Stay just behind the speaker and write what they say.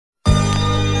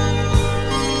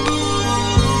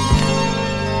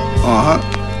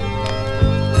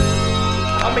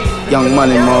Young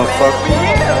Money, motherfucker.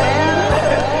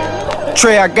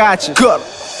 Trae, I got you. Gudda.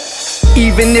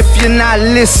 Even if you're not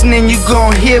listening, you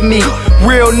gon' hear me.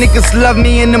 Real niggas love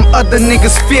me and them other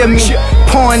niggas fear me.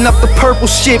 Pouring up the purple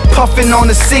shit, puffing on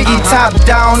the ciggy, top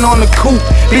down on the coupe.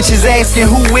 Bitches asking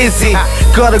who is it?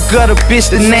 Gudda, Gudda, bitch,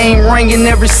 the name ringing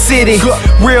every city.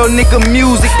 Real nigga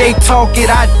music, they talk it,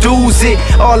 I do's it.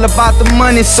 All about the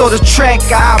money, so the track,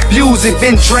 I abuse it.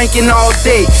 Been drinking all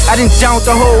day, I done downed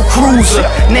the whole cruiser.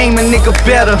 Name a nigga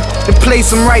better than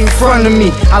place him right in front of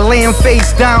me. I lay him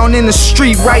face down in the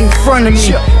street right in front of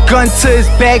me. Gun to his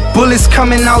back, bullets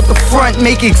coming out the front.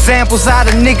 Make examples out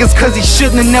of niggas cause he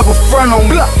shouldn't have never front on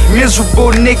me.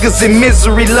 Miserable niggas in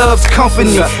misery loves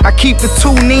company. I keep the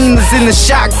two Ninas in the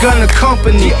shotgun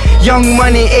company. Young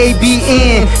Money,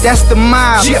 ABN, that's the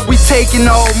mob. We taking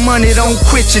all money, don't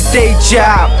quit your day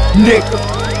job,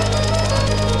 nigga.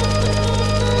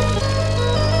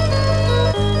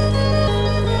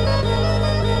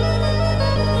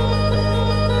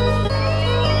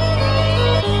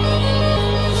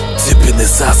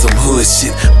 Inside some hood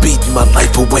shit, beating my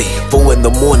life away. 4 in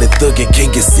the morning, thugging, can't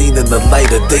get seen in the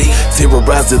light of day.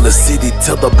 Terrorizing the city,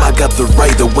 tell them I got the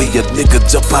right of way. A nigga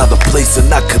jump out of place and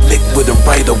I connect with him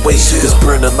right away. This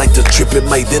burning like the trip, it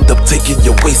might end up taking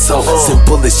your waist off. Send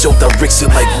bullets, show direction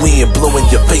like wind, blowing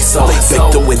your face off. Back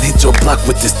door and hit your block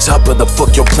with this chopper to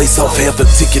fuck your place off. Have a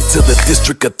ticket to the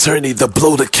district attorney to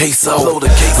blow the case off.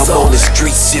 I'm on the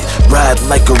street shit, ride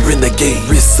like a renegade.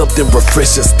 Wrist something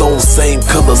refreshing, stone same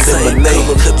color, lemonade.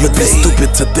 You be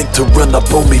stupid to think to run up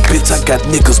on me, bitch. I got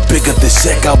niggas bigger than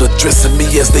Shaq out addressing me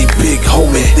as they big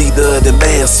homie. Leader of them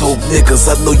asshole niggas,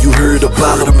 I know you heard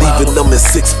about them. Even them in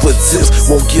 6-foot zips,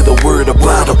 won't get a word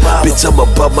about them. Bitch, I'm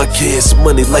about my cash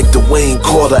money like Dwayne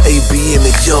Carter, ABN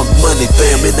and Young Money.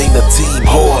 Fam, it ain't a team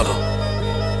harder.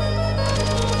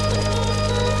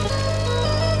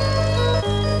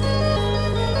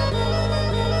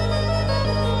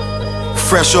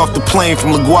 Fresh off the plane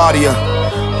from LaGuardia,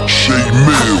 Jae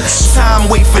Millz. Time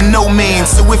wait for no man,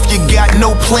 so if you got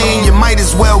no plan, you might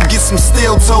as well get some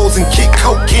steel toes and kick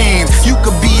coke cans. You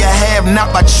could be a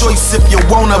have-not by choice if you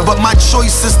wanna, but my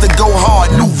choice is to go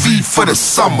hard, new V for the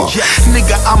summer.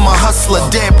 Nigga, I'm a hustler,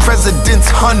 dead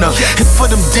president's hunter. And for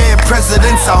them dead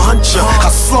presidents, I'll hunt ya,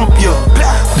 I'll slump ya.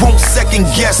 Won't second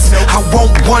guess, I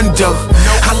won't wonder.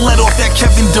 I let off that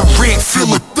Kevin Durant, feel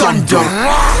the thunder.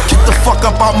 Get the fuck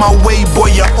up out my way,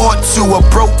 boy, you ought to. A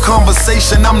broke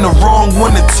conversation, I'm the wrong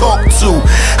one to talk to.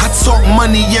 I talk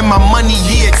money and my money,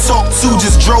 yeah, talk to.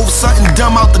 Just drove something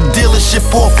dumb out the dealership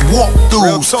off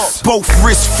walkthroughs. Both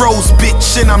wrists froze,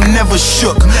 bitch, and I'm never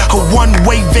shook. A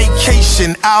one-way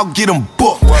vacation, I'll get them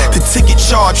booked. The ticket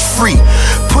charge free,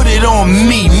 put it on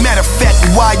me. Matter of fact,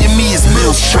 wire me is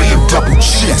Millz, Trae, double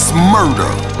chest murder.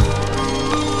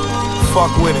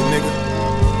 Fuck with it, nigga.